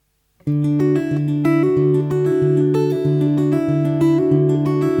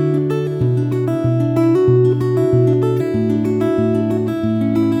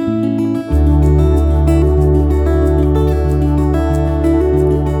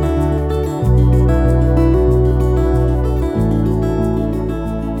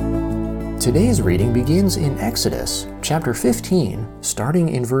Today's reading begins in Exodus, chapter 15, starting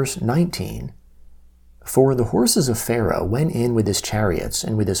in verse 19. For the horses of Pharaoh went in with his chariots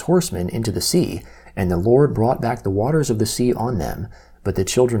and with his horsemen into the sea, and the Lord brought back the waters of the sea on them, but the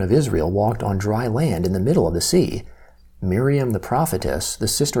children of Israel walked on dry land in the middle of the sea. Miriam the prophetess, the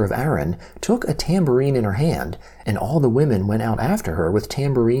sister of Aaron, took a tambourine in her hand, and all the women went out after her with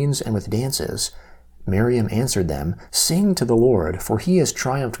tambourines and with dances. Miriam answered them, Sing to the Lord, for he has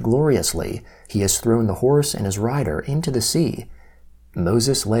triumphed gloriously. He has thrown the horse and his rider into the sea.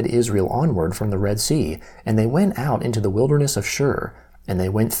 Moses led Israel onward from the Red Sea, and they went out into the wilderness of Shur. And they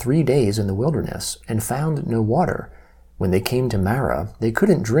went 3 days in the wilderness, and found no water. When they came to Marah, they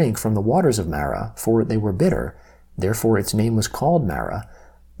couldn't drink from the waters of Marah, for they were bitter. Therefore its name was called Marah.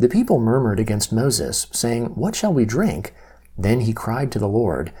 The people murmured against Moses, saying, What shall we drink? Then he cried to the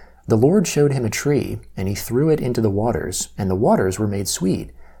Lord. The Lord showed him a tree, and he threw it into the waters, and the waters were made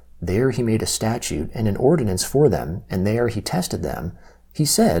sweet. There he made a statute and an ordinance for them, and there he tested them. He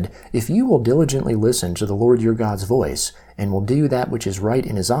said, If you will diligently listen to the Lord your God's voice, and will do that which is right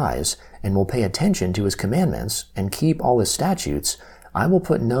in his eyes, and will pay attention to his commandments, and keep all his statutes, I will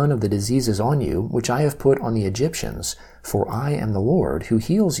put none of the diseases on you which I have put on the Egyptians, for I am the Lord who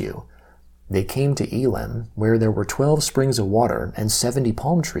heals you. They came to Elim, where there were 12 springs of water and 70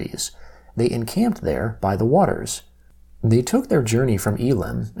 palm trees. They encamped there by the waters. They took their journey from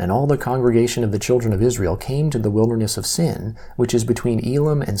Elim, and all the congregation of the children of Israel came to the wilderness of Sin, which is between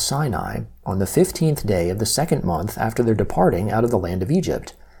Elim and Sinai, on the 15th day of the 2nd month after their departing out of the land of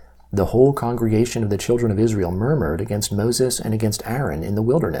Egypt. The whole congregation of the children of Israel murmured against Moses and against Aaron in the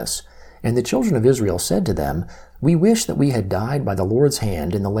wilderness. And the children of Israel said to them, We wish that we had died by the Lord's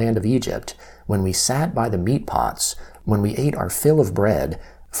hand in the land of Egypt, when we sat by the meat pots, when we ate our fill of bread,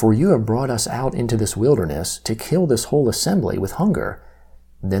 for you have brought us out into this wilderness to kill this whole assembly with hunger.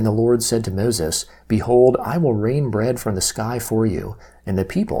 Then the Lord said to Moses, Behold, I will rain bread from the sky for you, and the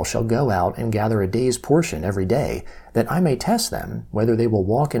people shall go out and gather a day's portion every day, that I may test them, whether they will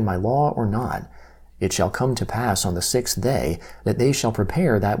walk in my law or not. It shall come to pass on the 6th day that they shall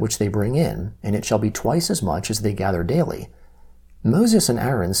prepare that which they bring in, and it shall be twice as much as they gather daily. Moses and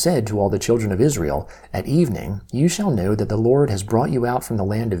Aaron said to all the children of Israel, At evening you shall know that the Lord has brought you out from the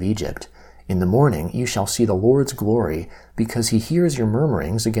land of Egypt. In the morning you shall see the Lord's glory, because he hears your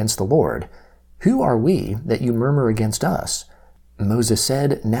murmurings against the Lord. Who are we that you murmur against us? Moses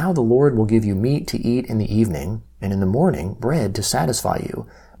said, Now the Lord will give you meat to eat in the evening, and in the morning bread to satisfy you,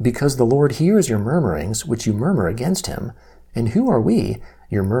 because the Lord hears your murmurings which you murmur against him. And who are we?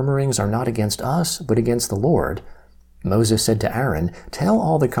 Your murmurings are not against us, but against the Lord. Moses said to Aaron, Tell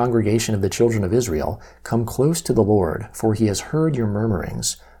all the congregation of the children of Israel, Come close to the Lord, for he has heard your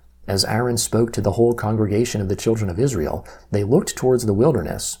murmurings. As Aaron spoke to the whole congregation of the children of Israel, they looked towards the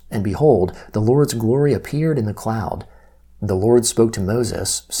wilderness, and behold, the Lord's glory appeared in the cloud. The Lord spoke to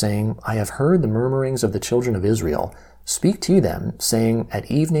Moses, saying, I have heard the murmurings of the children of Israel. Speak to them, saying, At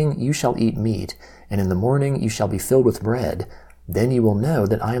evening you shall eat meat, and in the morning you shall be filled with bread. Then you will know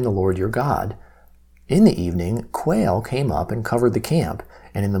that I am the Lord your God. In the evening quail came up and covered the camp,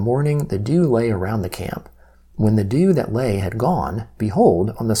 and in the morning the dew lay around the camp. When the dew that lay had gone,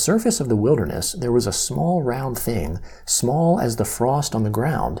 behold, on the surface of the wilderness there was a small round thing, small as the frost on the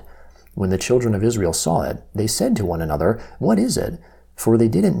ground. When the children of Israel saw it, they said to one another, What is it? For they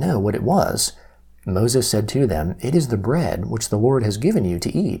didn't know what it was. Moses said to them, It is the bread which the Lord has given you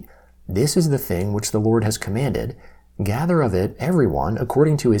to eat. This is the thing which the Lord has commanded. Gather of it every one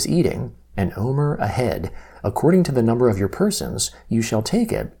according to his eating, an omer a head. According to the number of your persons, you shall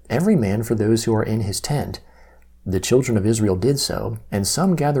take it, every man for those who are in his tent. The children of Israel did so, and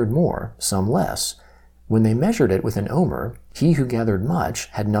some gathered more, some less. When they measured it with an omer, he who gathered much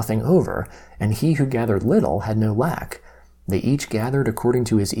had nothing over, and he who gathered little had no lack. They each gathered according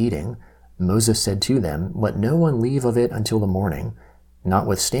to his eating. Moses said to them, Let no one leave of it until the morning.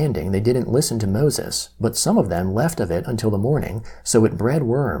 Notwithstanding, they didn't listen to Moses, but some of them left of it until the morning, so it bred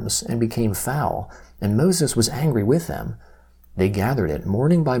worms and became foul, and Moses was angry with them. They gathered it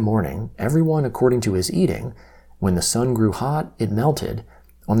morning by morning, every one according to his eating. When the sun grew hot, it melted.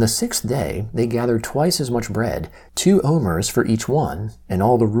 On the 6th day, they gathered twice as much bread, 2 omers for each one, and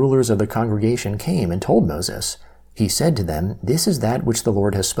all the rulers of the congregation came and told Moses. He said to them, This is that which the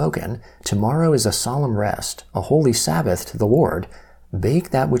Lord has spoken. Tomorrow is a solemn rest, a holy Sabbath to the Lord. Bake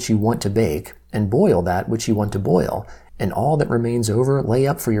that which you want to bake, and boil that which you want to boil, and all that remains over lay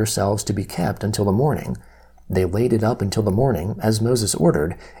up for yourselves to be kept until the morning. They laid it up until the morning, as Moses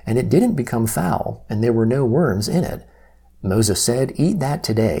ordered, and it didn't become foul, and there were no worms in it. Moses said, Eat that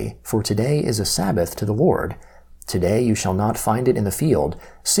today, for today is a Sabbath to the Lord. Today you shall not find it in the field.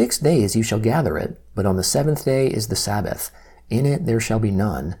 6 days you shall gather it, but on the 7th day is the Sabbath. In it there shall be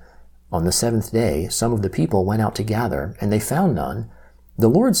none. On the 7th day some of the people went out to gather, and they found none. The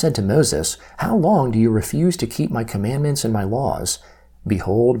Lord said to Moses, How long do you refuse to keep my commandments and my laws?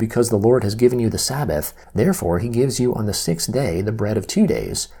 Behold, because the Lord has given you the Sabbath, therefore he gives you on the 6th day the bread of 2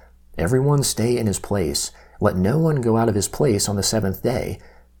 days. Everyone stay in his place. Let no one go out of his place on the 7th day.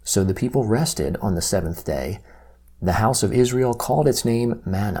 So the people rested on the 7th day. The house of Israel called its name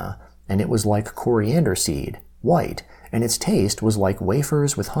manna, and it was like coriander seed, white, and its taste was like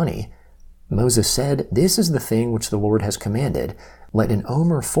wafers with honey. Moses said, This is the thing which the Lord has commanded. Let an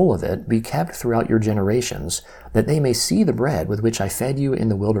omer full of it be kept throughout your generations, that they may see the bread with which I fed you in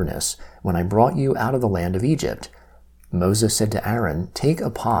the wilderness, when I brought you out of the land of Egypt. Moses said to Aaron, Take a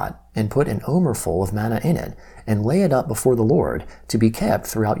pot, and put an omer full of manna in it, and lay it up before the Lord, to be kept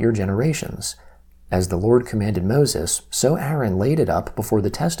throughout your generations. As the Lord commanded Moses, so Aaron laid it up before the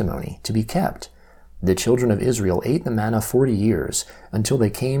testimony, to be kept. The children of Israel ate the manna 40 years, until they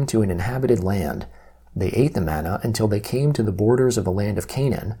came to an inhabited land. They ate the manna until they came to the borders of the land of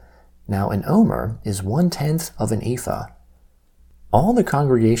Canaan. Now an omer is 1/10 of an ephah. All the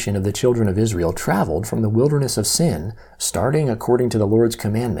congregation of the children of Israel traveled from the wilderness of Sin, starting according to the Lord's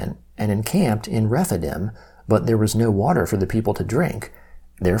commandment, and encamped in Rephidim, but there was no water for the people to drink.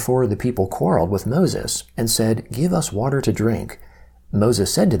 Therefore the people quarreled with Moses, and said, Give us water to drink.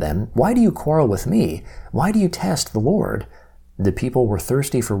 Moses said to them, Why do you quarrel with me? Why do you test the Lord? The people were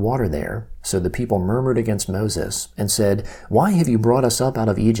thirsty for water there, so the people murmured against Moses, and said, Why have you brought us up out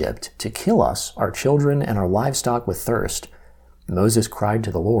of Egypt, to kill us, our children, and our livestock with thirst? Moses cried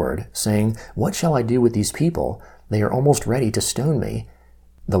to the Lord, saying, What shall I do with these people? They are almost ready to stone me.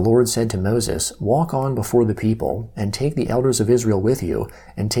 The Lord said to Moses, Walk on before the people, and take the elders of Israel with you,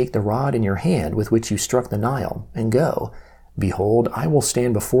 and take the rod in your hand with which you struck the Nile, and go. Behold, I will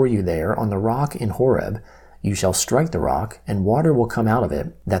stand before you there on the rock in Horeb. You shall strike the rock, and water will come out of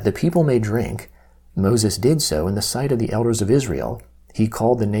it, that the people may drink. Moses did so in the sight of the elders of Israel. He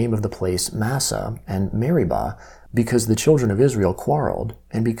called the name of the place Massah and Meribah, because the children of Israel quarreled,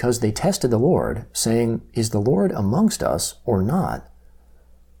 and because they tested the Lord, saying, Is the Lord amongst us or not?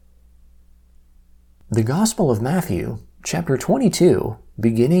 The Gospel of Matthew, chapter 22,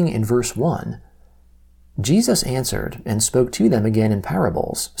 beginning in verse 1. Jesus answered and spoke to them again in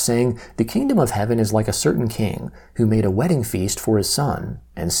parables, saying, The kingdom of heaven is like a certain king, who made a wedding feast for his son,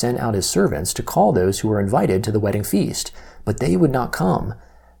 and sent out his servants to call those who were invited to the wedding feast, but they would not come.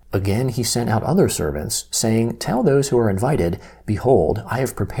 Again he sent out other servants, saying, Tell those who are invited, Behold, I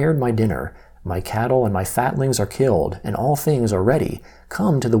have prepared my dinner. My cattle and my fatlings are killed, and all things are ready.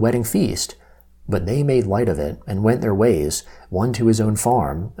 Come to the wedding feast. But they made light of it, and went their ways, one to his own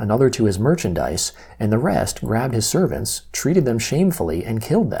farm, another to his merchandise, and the rest grabbed his servants, treated them shamefully, and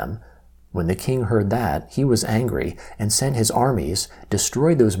killed them. When the king heard that, he was angry, and sent his armies,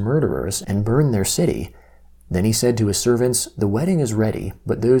 destroyed those murderers, and burned their city. Then he said to his servants, The wedding is ready,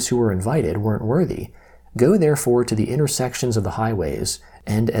 but those who were invited weren't worthy. Go therefore to the intersections of the highways,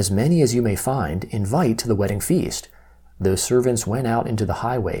 and as many as you may find, invite to the wedding feast. Those servants went out into the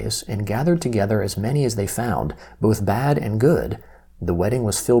highways, and gathered together as many as they found, both bad and good. The wedding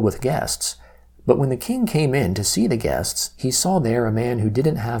was filled with guests. But when the king came in to see the guests, he saw there a man who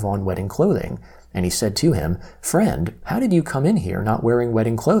didn't have on wedding clothing. And he said to him, Friend, how did you come in here not wearing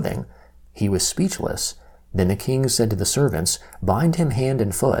wedding clothing? He was speechless. Then the king said to the servants, Bind him hand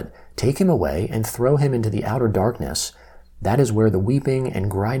and foot, take him away, and throw him into the outer darkness. That is where the weeping and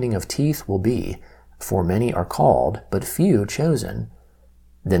grinding of teeth will be. For many are called, but few chosen.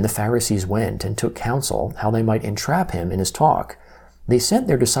 Then the Pharisees went and took counsel how they might entrap him in his talk. They sent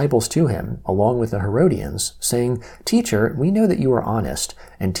their disciples to him, along with the Herodians, saying, Teacher, we know that you are honest,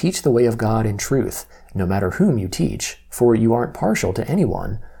 and teach the way of God in truth, no matter whom you teach, for you aren't partial to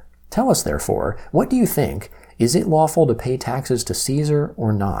anyone. Tell us, therefore, what do you think? Is it lawful to pay taxes to Caesar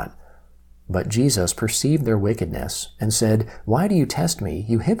or not? But Jesus perceived their wickedness, and said, Why do you test me,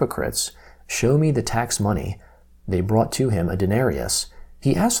 you hypocrites? Show me the tax money. They brought to him a denarius.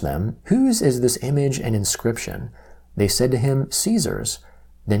 He asked them, Whose is this image and inscription? They said to him, Caesar's.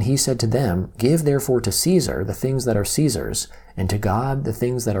 Then he said to them, Give therefore to Caesar the things that are Caesar's, and to God the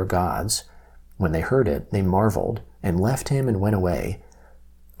things that are God's. When they heard it, they marveled, and left him and went away.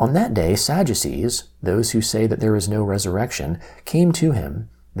 On that day, Sadducees, those who say that there is no resurrection, came to him.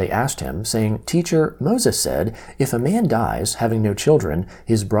 They asked him, saying, Teacher, Moses said, if a man dies, having no children,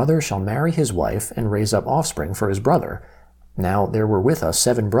 his brother shall marry his wife and raise up offspring for his brother. Now there were with us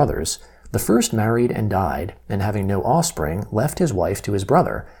 7 brothers. The first married and died, and having no offspring, left his wife to his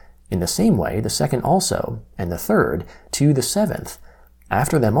brother. In the same way, the second also, and the third to the 7th.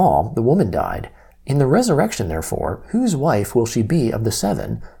 After them all, the woman died. In the resurrection, therefore, whose wife will she be of the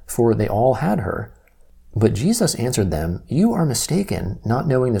 7? For they all had her. But Jesus answered them, You are mistaken, not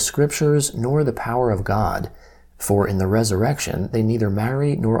knowing the Scriptures nor the power of God. For in the resurrection they neither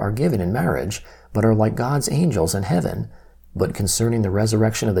marry nor are given in marriage, but are like God's angels in heaven. But concerning the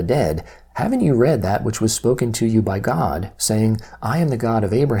resurrection of the dead, haven't you read that which was spoken to you by God, saying, I am the God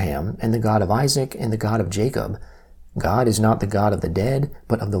of Abraham, and the God of Isaac, and the God of Jacob? God is not the God of the dead,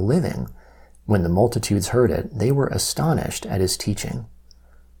 but of the living. When the multitudes heard it, they were astonished at his teaching.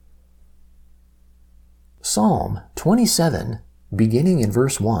 Psalm 27, beginning in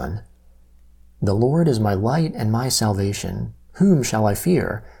verse 1. The Lord is my light and my salvation. Whom shall I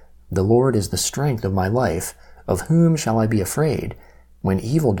fear? The Lord is the strength of my life. Of whom shall I be afraid? When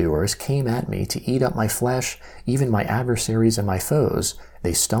evildoers came at me to eat up my flesh, even my adversaries and my foes,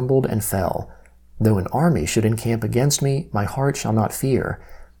 they stumbled and fell. Though an army should encamp against me, my heart shall not fear.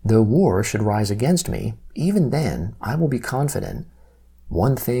 Though war should rise against me, even then I will be confident.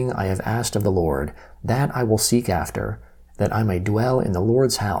 One thing I have asked of the Lord, that I will seek after, that I may dwell in the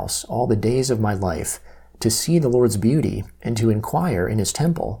Lord's house all the days of my life, to see the Lord's beauty and to inquire in his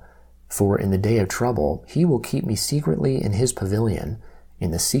temple. For in the day of trouble he will keep me secretly in his pavilion. In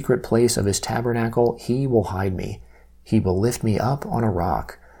the secret place of his tabernacle he will hide me. He will lift me up on a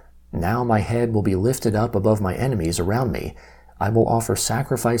rock. Now my head will be lifted up above my enemies around me. I will offer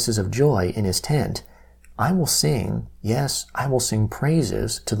sacrifices of joy in his tent. I will sing, yes, I will sing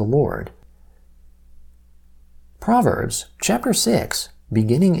praises to the Lord. Proverbs chapter 6,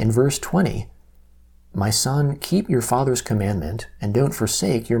 beginning in verse 20. My son, keep your father's commandment, and don't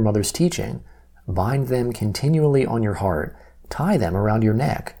forsake your mother's teaching. Bind them continually on your heart. Tie them around your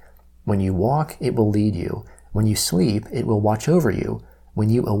neck. When you walk, it will lead you. When you sleep, it will watch over you.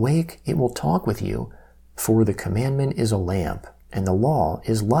 When you awake, it will talk with you. For the commandment is a lamp, and the law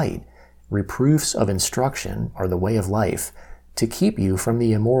is light. Reproofs of instruction are the way of life, to keep you from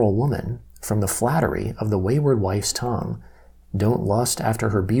the immoral woman, from the flattery of the wayward wife's tongue. Don't lust after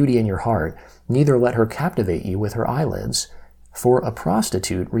her beauty in your heart, neither let her captivate you with her eyelids. For a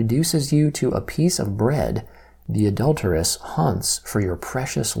prostitute reduces you to a piece of bread, the adulteress hunts for your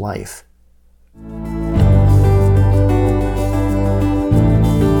precious life.